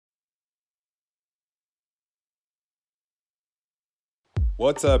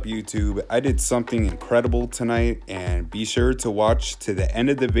What's up, YouTube? I did something incredible tonight, and be sure to watch to the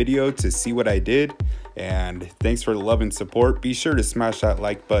end of the video to see what I did. And thanks for the love and support. Be sure to smash that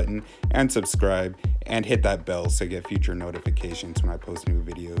like button and subscribe and hit that bell so you get future notifications when I post new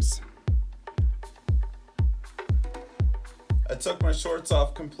videos. I took my shorts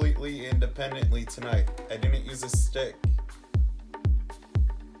off completely independently tonight. I didn't use a stick.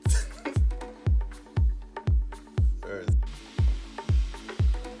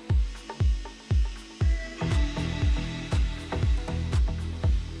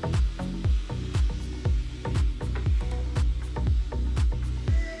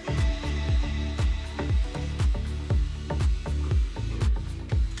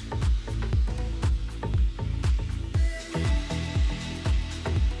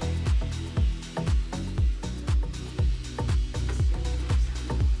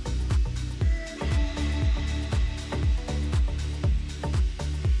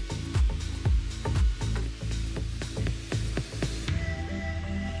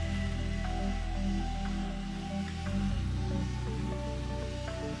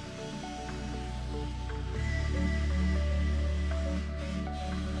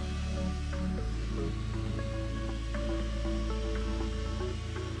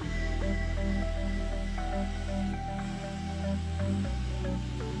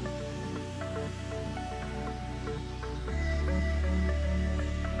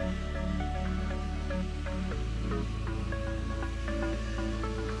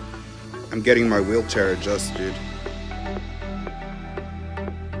 I'm getting my wheelchair adjusted.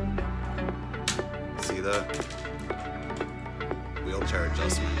 See that? Wheelchair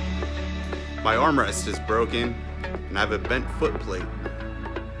adjustment. My armrest is broken and I have a bent foot plate.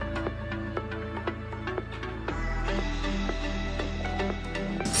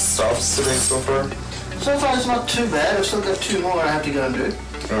 Stops today so far? So far it's not too bad. I've still got 2 more I have to go and do.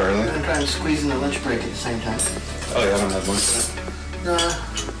 Oh really? I'm trying to squeeze in the lunch break at the same time. Oh yeah, I don't have lunch today. No.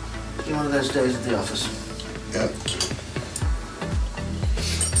 One of those days at the office. Yeah.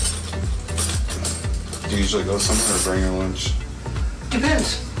 Do you usually go somewhere or bring your lunch?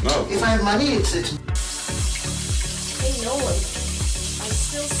 Depends. No. If I have money, it's... Hey Nolan, I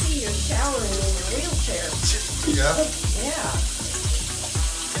still see you showering in your wheelchair. Yeah? Yeah.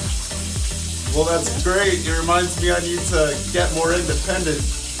 Well, that's great. It reminds me I need to get more independent.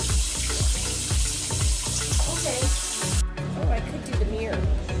 Okay. Oh, I could do the mirror.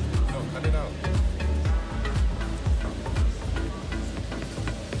 Cut it out.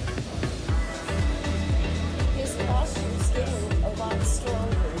 His posture's getting a lot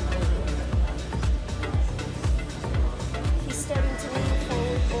stronger. He's starting to lean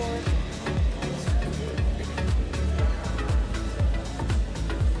forward more.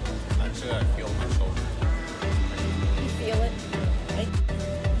 Actually, I feel my shoulder. You feel it?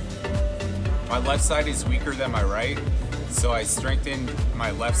 My left side is weaker than my right, so I strengthened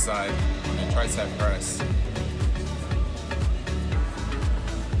my left side and tricep press.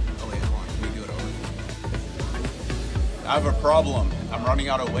 Oh wait, hold on, let me do it over. I have a problem. I'm running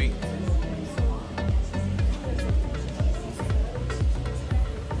out of weight.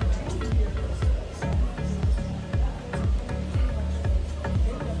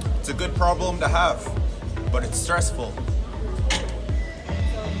 It's a good problem to have, but it's stressful.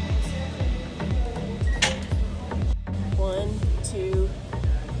 One, two.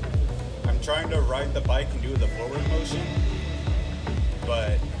 I'm trying to ride the bike and do the forward motion,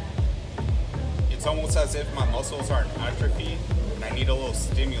 but it's almost as if my muscles are atrophied and I need a little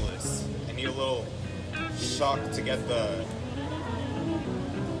stimulus. I need a little shock to get the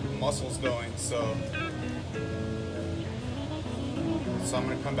muscles going, so I'm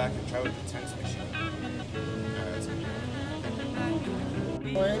gonna come back and try with the tense machine.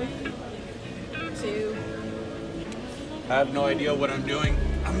 Alright, 1, 2. I have no idea what I'm doing.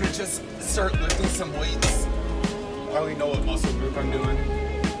 I'm gonna just start lifting some weights. I don't even know what muscle group I'm doing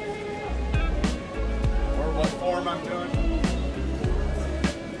or what form I'm doing.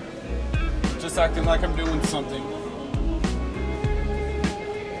 Just acting like I'm doing something.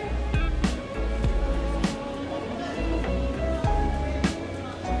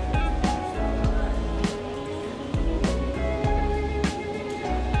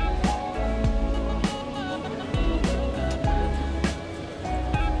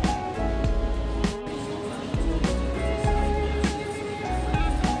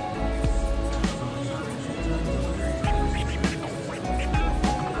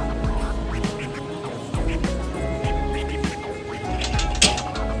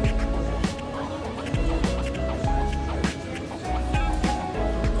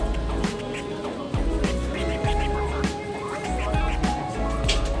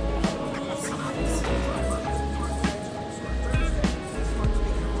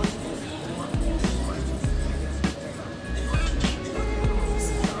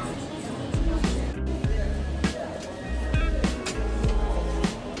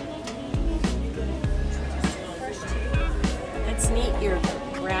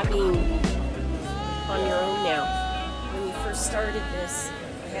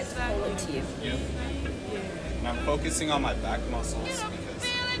 had to pull into you. Yep. And I'm focusing on my back muscles because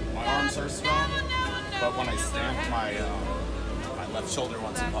my arms are strong, but when I stand, my left shoulder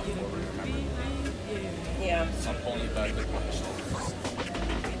wants to pop forward, remember? Yeah. So I'm pulling it back with my shoulders.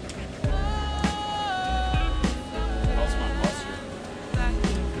 How's my posture?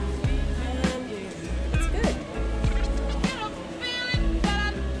 It's good.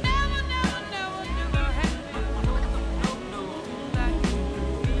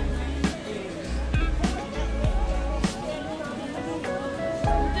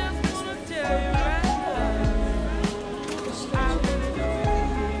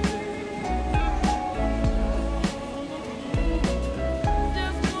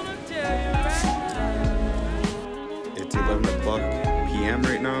 It's 11 o'clock p.m.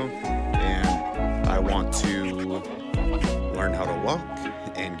 right now, and I want to learn how to walk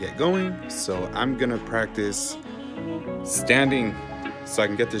and get going. So I'm gonna practice standing so I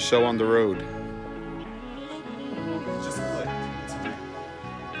can get the show on the road. Just click. It's fine.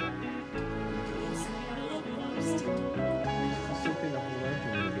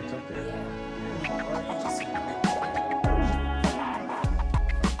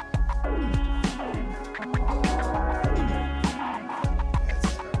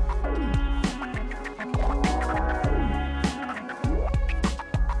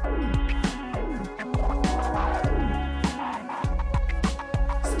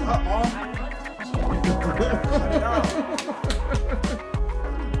 Stop, Mom.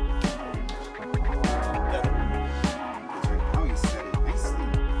 How you said it nicely.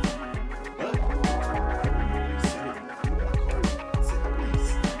 What? You said it recorded. Said it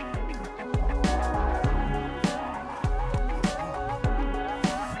nice.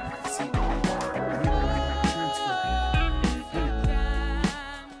 See,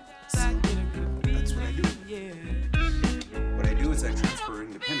 that's what I do. What I do is I transfer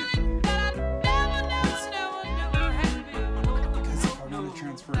independently. Because if I want to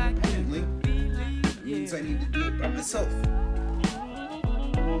transfer independently, it means I need to do it by myself. So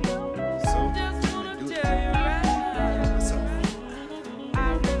I'm gonna do it by myself.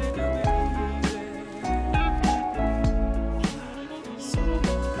 So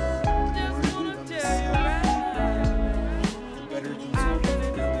the more I do it by myself, the better things will be.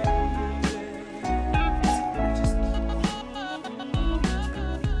 So I just keep on going.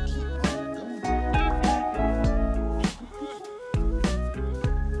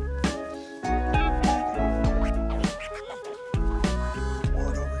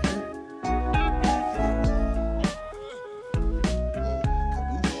 Board over here.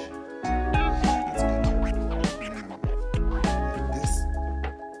 Kaboosh. That's good. Like this.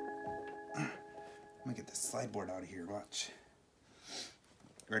 I'm gonna get this slide board out of here. Watch.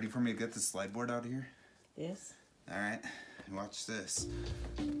 Ready for me to get this slide board out of here? Yes. All right. Watch this.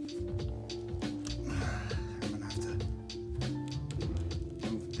 I'm gonna have to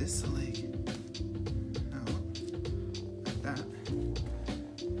move this leg out like that.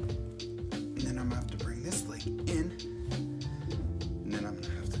 And then I'm gonna have to bring this leg in. And then I'm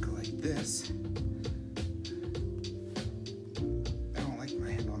gonna have to go like this. I don't like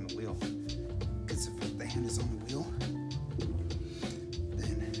my hand on the wheel. Because if the hand is on the wheel,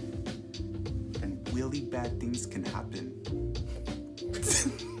 then really bad things can happen.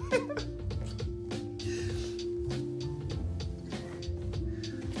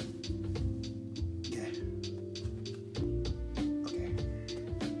 Okay. Okay.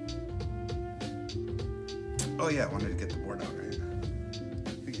 Oh yeah, I wanted to get the board out, right?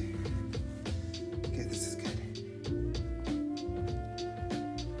 Okay. Okay, this is good.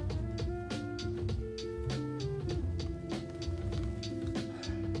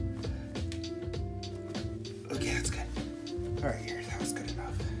 Okay, that's good. All right, here, that was good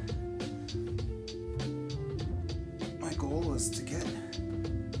enough. My goal was to get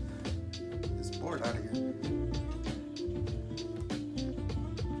this board out of here.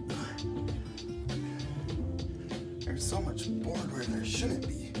 There's so much board where there shouldn't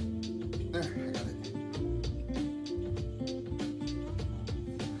be. There, I got it.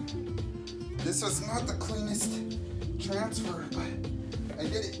 This was not the cleanest transfer, but I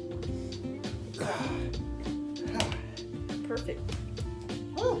did it. Perfect.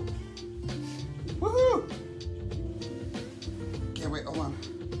 Woo! Woohoo! Okay, wait, hold on.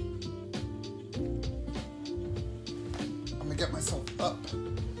 I'm gonna get myself up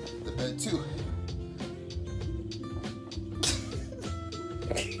the bed too.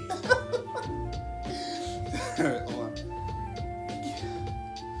 Alright, hold on.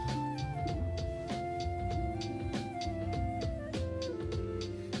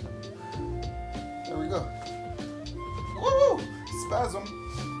 There we go. Woo! Spasm.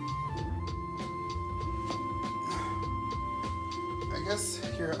 I guess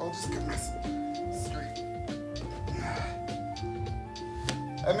here, I'll just cut myself straight.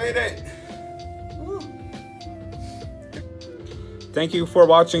 I made it. Woo. Thank you for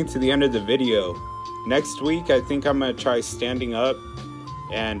watching to the end of the video. Next week, I think I'm gonna try standing up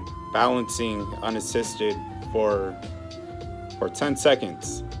and balancing unassisted for 10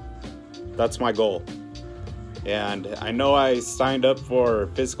 seconds. That's my goal. And I know I signed up for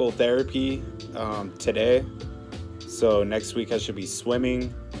physical therapy today. So next week I should be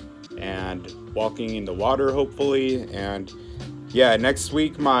swimming and walking in the water, hopefully. And yeah, next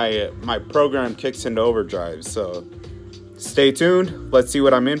week my program kicks into overdrive. So stay tuned. Let's see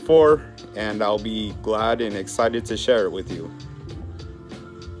what I'm in for. And I'll be glad and excited to share it with you.